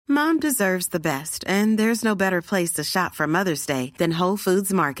Mom deserves the best, and there's no better place to shop for Mother's Day than Whole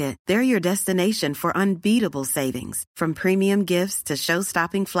Foods Market. They're your destination for unbeatable savings, from premium gifts to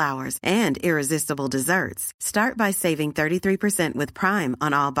show-stopping flowers and irresistible desserts. Start by saving 33% with Prime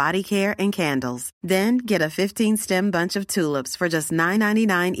on all body care and candles. Then get a 15-stem bunch of tulips for just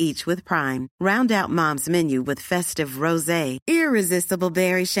 $9.99 each with Prime. Round out Mom's menu with festive rosé, irresistible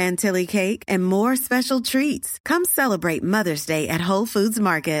berry chantilly cake, and more special treats. Come celebrate Mother's Day at Whole Foods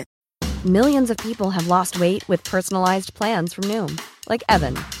Market. Millions of people have lost weight with personalized plans from Noom. Like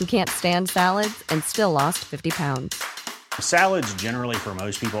Evan, who can't stand salads and still lost 50 pounds. Salads generally for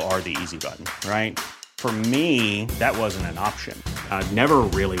most people are the easy button, right? For me, that wasn't an option. I never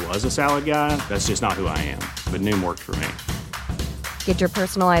really was a salad guy. That's just not who I am. But Noom worked for me. Get your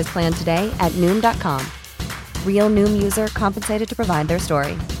personalized plan today at Noom.com. Real Noom user compensated to provide their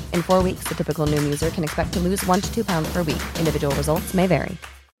story. In 4 weeks, the typical Noom user can expect to lose 1 to 2 pounds per week. Individual results may vary.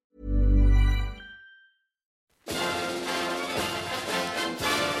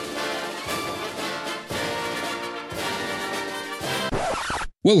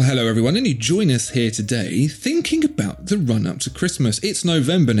 Well, hello everyone, and you join us here today thinking about the run-up to Christmas. It's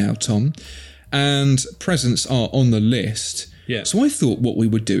November now, Tom, and presents are on the list. Yeah. So I thought what we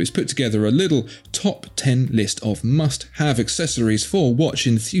would do is put together a little top 10 list of must-have accessories for watch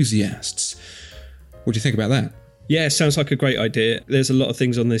enthusiasts. What do you think about that? Yeah, sounds like a great idea. There's a lot of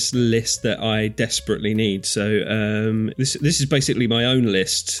things on this list that I desperately need. So this is basically my own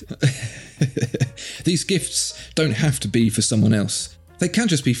list. These gifts don't have to be for someone else. They can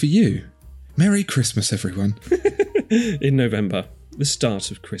just be for you. Merry Christmas, everyone. In November, the start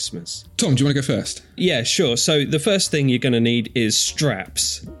of Christmas. Tom, do you want to go first? Yeah, sure. So the first thing you're going to need is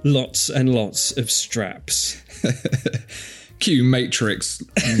straps. Lots and lots of straps. Cue Matrix,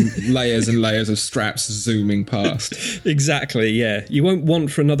 layers and layers of straps zooming past. Exactly, yeah. You won't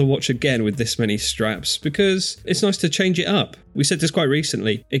want for another watch again with this many straps because it's nice to change it up. We said this quite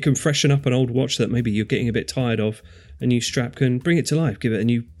recently. It can freshen up an old watch that maybe you're getting a bit tired of. A new strap can bring it to life, give it a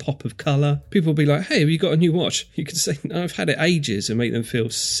new pop of colour. People will be like, hey, have you got a new watch? You can say, no, I've had it ages, and make them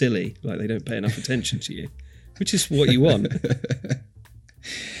feel silly, like they don't pay enough attention to you, which is what you want.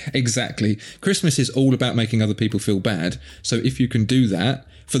 Exactly. Christmas is all about making other people feel bad, so if you can do that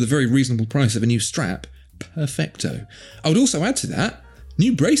for the very reasonable price of a new strap, perfecto. I would also add to that,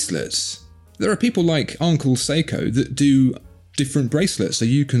 new bracelets. There are people like Uncle Seiko that do different bracelets, so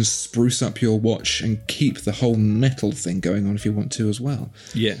you can spruce up your watch and keep the whole metal thing going on if you want to as well.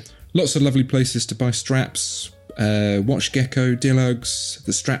 Yeah. Lots of lovely places to buy straps, Watch Gecko, Dillugs,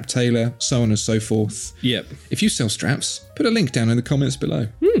 The Strap Tailor, so on and so forth. Yep. If you sell straps, put a link down in the comments below.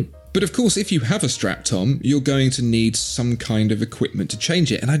 But of course, if you have a strap, Tom, you're going to need some kind of equipment to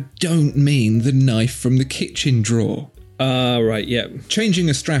change it, and I don't mean the knife from the kitchen drawer. Right, yeah. Changing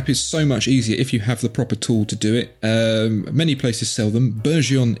a strap is so much easier if you have the proper tool to do it. Many places sell them.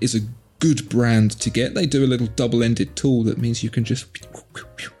 Bergeon is a good brand to get. They do a little double-ended tool that means you can just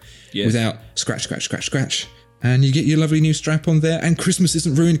without scratch, and you get your lovely new strap on there, and Christmas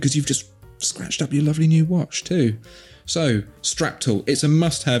isn't ruined because you've just scratched up your lovely new watch too. So, strap tool, it's a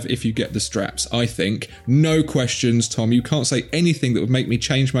must-have if you get the straps, I think. No questions, Tom. You can't say anything that would make me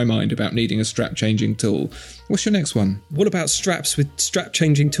change my mind about needing a strap-changing tool. What's your next one? What about straps with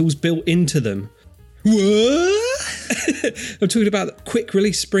strap-changing tools built into them? What? I'm talking about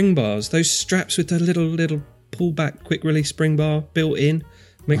quick-release spring bars. Those straps with the little pull-back quick-release spring bar built in.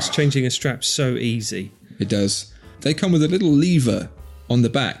 Makes changing a strap so easy. It does. They come with a little lever on the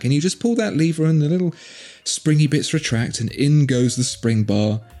back, and you just pull that lever and the little springy bits retract, and in goes the spring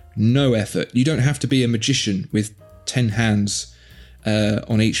bar. No effort. You don't have to be a magician with 10 hands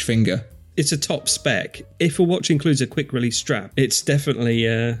on each finger. It's a top spec. If a watch includes a quick release strap, it's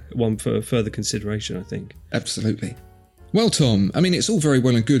definitely one for further consideration, I think. Absolutely. Well, Tom, I mean, it's all very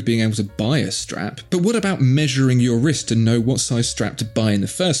well and good being able to buy a strap, but what about measuring your wrist to know what size strap to buy in the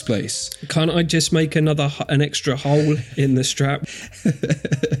first place? Can't I just make an extra hole in the strap?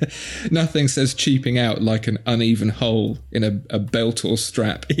 Nothing says cheaping out like an uneven hole in a belt or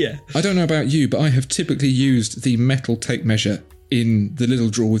strap. Yeah. I don't know about you, but I have typically used the metal tape measure in the little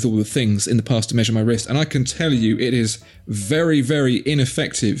drawer with all the things in the past to measure my wrist, and I can tell you it is very, very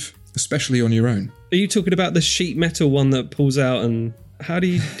ineffective, especially on your own. Are you talking about the sheet metal one that pulls out, and how do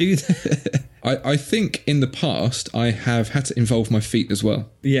you do that? I think in the past I have had to involve my feet as well.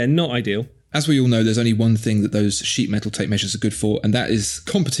 Yeah, not ideal. As we all know, there's only one thing that those sheet metal tape measures are good for, and that is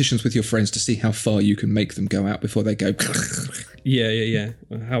competitions with your friends to see how far you can make them go out before they go... Yeah.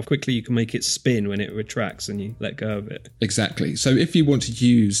 How quickly you can make it spin when it retracts and you let go of it. Exactly. So if you want to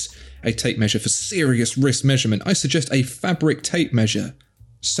use a tape measure for serious wrist measurement, I suggest a fabric tape measure.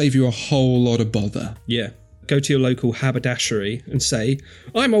 Save you a whole lot of bother. Yeah. Go to your local haberdashery and say,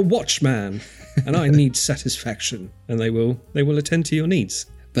 I'm a watchman and I need satisfaction. And they will attend to your needs.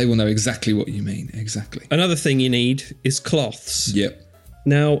 They will know exactly what you mean. Exactly. Another thing you need is cloths. Yep.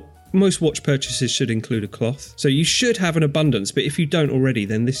 Now, most watch purchases should include a cloth. So you should have an abundance, but if you don't already,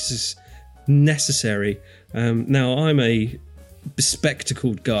 then this is necessary. Now, I'm a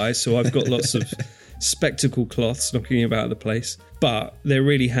bespectacled guy, so I've got lots of spectacle cloths knocking about the place, but they're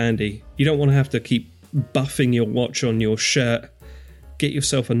really handy. You don't want to have to keep buffing your watch on your shirt. Get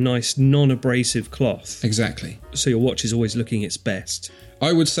yourself a nice non-abrasive cloth. Exactly. So your watch is always looking its best.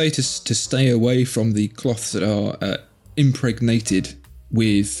 I would say to stay away from the cloths that are impregnated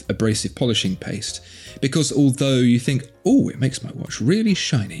with abrasive polishing paste, because although you think, oh, it makes my watch really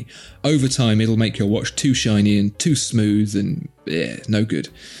shiny, over time it'll make your watch too shiny and too smooth and no good.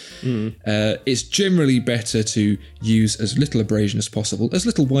 It's generally better to use as little abrasion as possible, as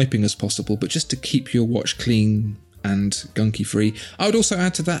little wiping as possible, but just to keep your watch clean and gunky free. I would also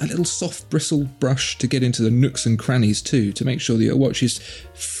add to that a little soft bristle brush to get into the nooks and crannies too, to make sure that your watch is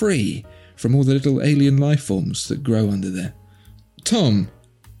free from all the little alien life forms that grow under there. Tom,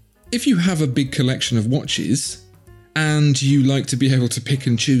 if you have a big collection of watches and you like to be able to pick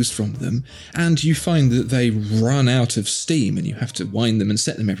and choose from them, and you find that they run out of steam and you have to wind them and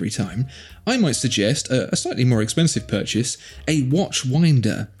set them every time, I might suggest a slightly more expensive purchase, a watch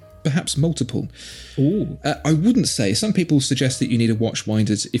winder. Perhaps multiple. Ooh. I wouldn't say. Some people suggest that you need a watch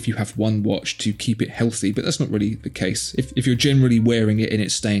winder if you have one watch to keep it healthy, but that's not really the case. If you're generally wearing it and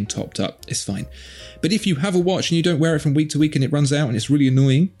it's staying topped up, it's fine. But if you have a watch and you don't wear it from week to week and it runs out and it's really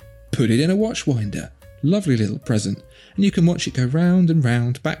annoying, put it in a watch winder. Lovely little present. And you can watch it go round and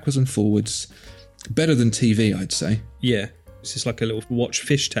round, backwards and forwards. Better than TV, I'd say. Yeah. It's just like a little watch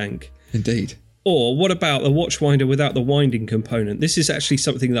fish tank. Indeed. Or what about the watch winder without the winding component? This is actually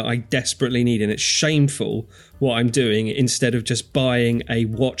something that I desperately need, and it's shameful what I'm doing instead of just buying a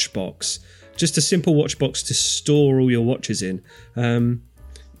watch box. Just a simple watch box to store all your watches in.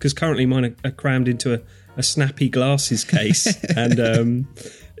 Because currently mine are crammed into a snappy glasses case, and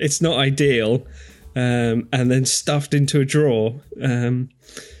it's not ideal. And then stuffed into a drawer.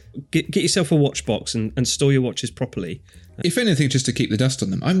 Get yourself a watch box and store your watches properly. If anything, just to keep the dust on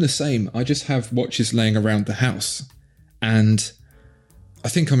them. I'm the same. I just have watches laying around the house. And I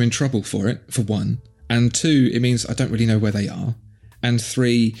think I'm in trouble for it, for one. And two, it means I don't really know where they are. And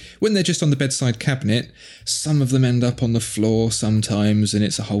three, when they're just on the bedside cabinet, some of them end up on the floor sometimes, and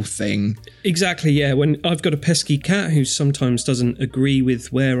it's a whole thing. Exactly, yeah. When I've got a pesky cat who sometimes doesn't agree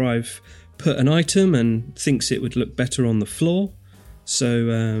with where I've put an item and thinks it would look better on the floor.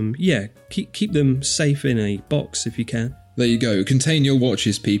 So, keep them safe in a box if you can. There you go. Contain your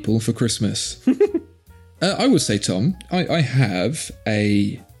watches, people, for Christmas. I would say, Tom, I have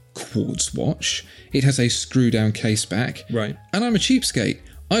a quartz watch. It has a screw-down case back. Right. And I'm a cheapskate.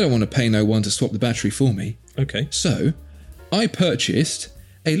 I don't want to pay no one to swap the battery for me. Okay. So, I purchased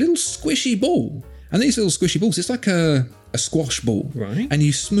a little squishy ball. And these little squishy balls, it's like a squash ball. Right. And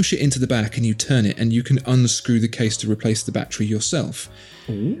you smush it into the back and you turn it and you can unscrew the case to replace the battery yourself.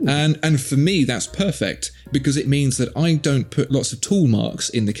 Ooh. And for me, that's perfect because it means that I don't put lots of tool marks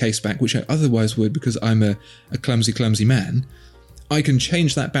in the case back, which I otherwise would because I'm a clumsy man. I can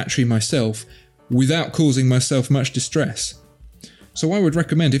change that battery myself without causing myself much distress. So I would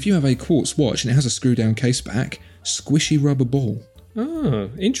recommend, if you have a quartz watch and it has a screw-down case back, squishy rubber ball. Oh,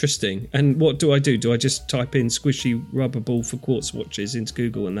 interesting. And what do I do? Do I just type in squishy rubber ball for quartz watches into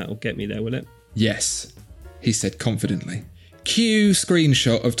Google and that'll get me there, will it? Yes, he said confidently. Cue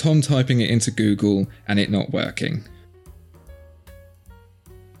screenshot of Tom typing it into Google and it not working.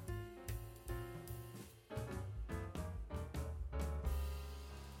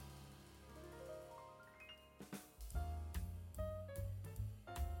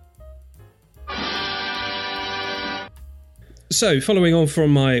 So, following on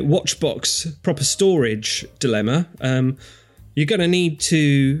from my watch box proper storage dilemma, you're going to need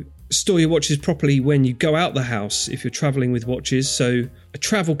to store your watches properly when you go out the house if you're travelling with watches. So, a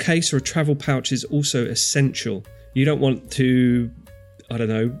travel case or a travel pouch is also essential. You don't want to,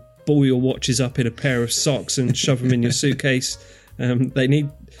 ball your watches up in a pair of socks and shove them in your suitcase. They need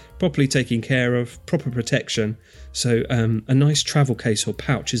properly taken care of, proper protection. So a nice travel case or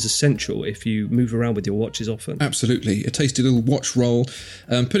pouch is essential if you move around with your watches often. Absolutely. A tasty little watch roll.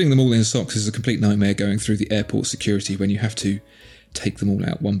 Putting them all in socks is a complete nightmare going through the airport security when you have to take them all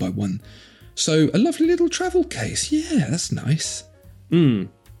out one by one. So a lovely little travel case. Yeah, that's nice.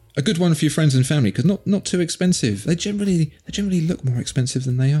 A good one for your friends and family because not too expensive. They generally look more expensive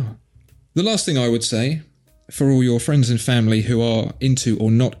than they are. The last thing I would say for all your friends and family who are into or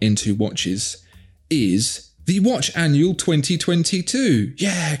not into watches is the Watch Annual 2022.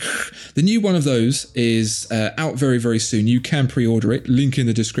 Yeah, the new one of those is out very, very soon. You can pre-order it. Link in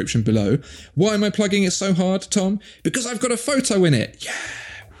the description below. Why am I plugging it so hard, Tom? Because I've got a photo in it. Yeah.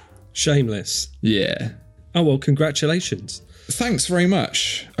 Shameless. Yeah. Oh, well, congratulations. Thanks very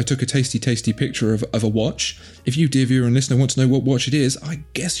much. I took a tasty picture of a watch. If you, dear viewer and listener, want to know what watch it is, I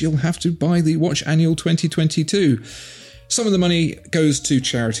guess you'll have to buy the Watch Annual 2022. Some of the money goes to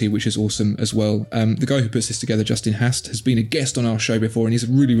charity, which is awesome as well. The guy who puts this together, Justin Hast, has been a guest on our show before, and he's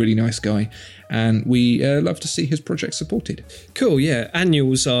a really, really nice guy. And we love to see his project supported. Cool, yeah.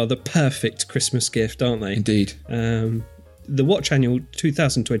 Annuals are the perfect Christmas gift, aren't they? Indeed. The Watch Annual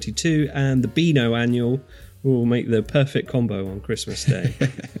 2022 and the Beano Annual will make the perfect combo on Christmas Day.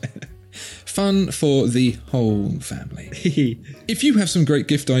 Fun for the whole family. If you have some great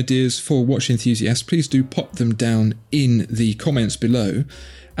gift ideas for watch enthusiasts, please do pop them down in the comments below.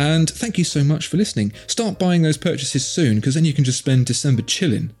 And thank you so much for listening. Start buying those purchases soon, because then you can just spend December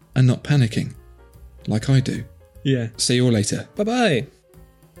chilling and not panicking. Like I do. Yeah. See you all later. Bye-bye.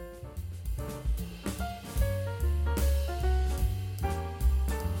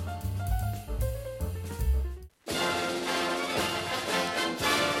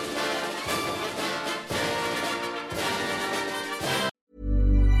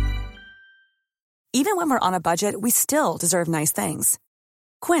 Even when we're on a budget, we still deserve nice things.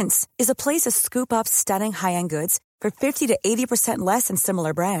 Quince is a place to scoop up stunning high-end goods for 50 to 80% less than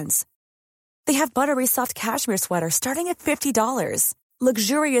similar brands. They have buttery soft cashmere sweaters starting at $50,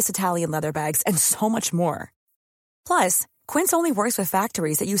 luxurious Italian leather bags, and so much more. Plus, Quince only works with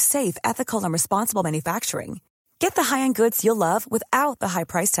factories that use safe, ethical, and responsible manufacturing. Get the high-end goods you'll love without the high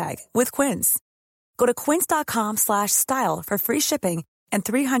price tag with Quince. Go to quince.com/style for free shipping and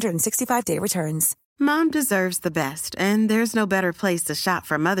 365-day returns. Mom deserves the best, and there's no better place to shop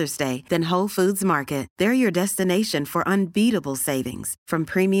for Mother's Day than Whole Foods Market. They're your destination for unbeatable savings, from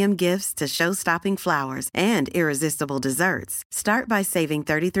premium gifts to show-stopping flowers and irresistible desserts. Start by saving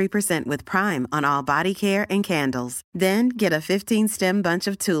 33% with Prime on all body care and candles. Then get a 15-stem bunch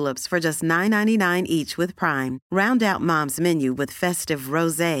of tulips for just $9.99 each with Prime. Round out Mom's menu with festive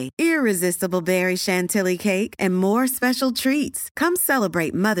rosé, irresistible berry chantilly cake, and more special treats. Come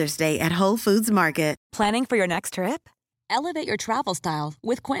celebrate Mother's Day at Whole Foods Market. Planning for your next trip? Elevate your travel style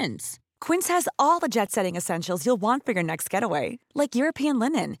with Quince. Quince has all the jet-setting essentials you'll want for your next getaway, like European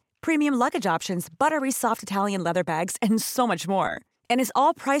linen, premium luggage options, buttery soft Italian leather bags, and so much more. And is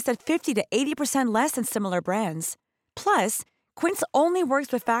all priced at 50 to 80% less than similar brands. Plus, Quince only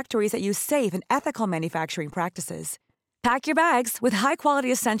works with factories that use safe and ethical manufacturing practices. Pack your bags with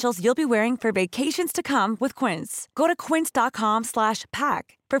high-quality essentials you'll be wearing for vacations to come with Quince. Go to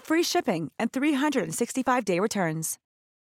quince.com/pack for free shipping and 365-day returns.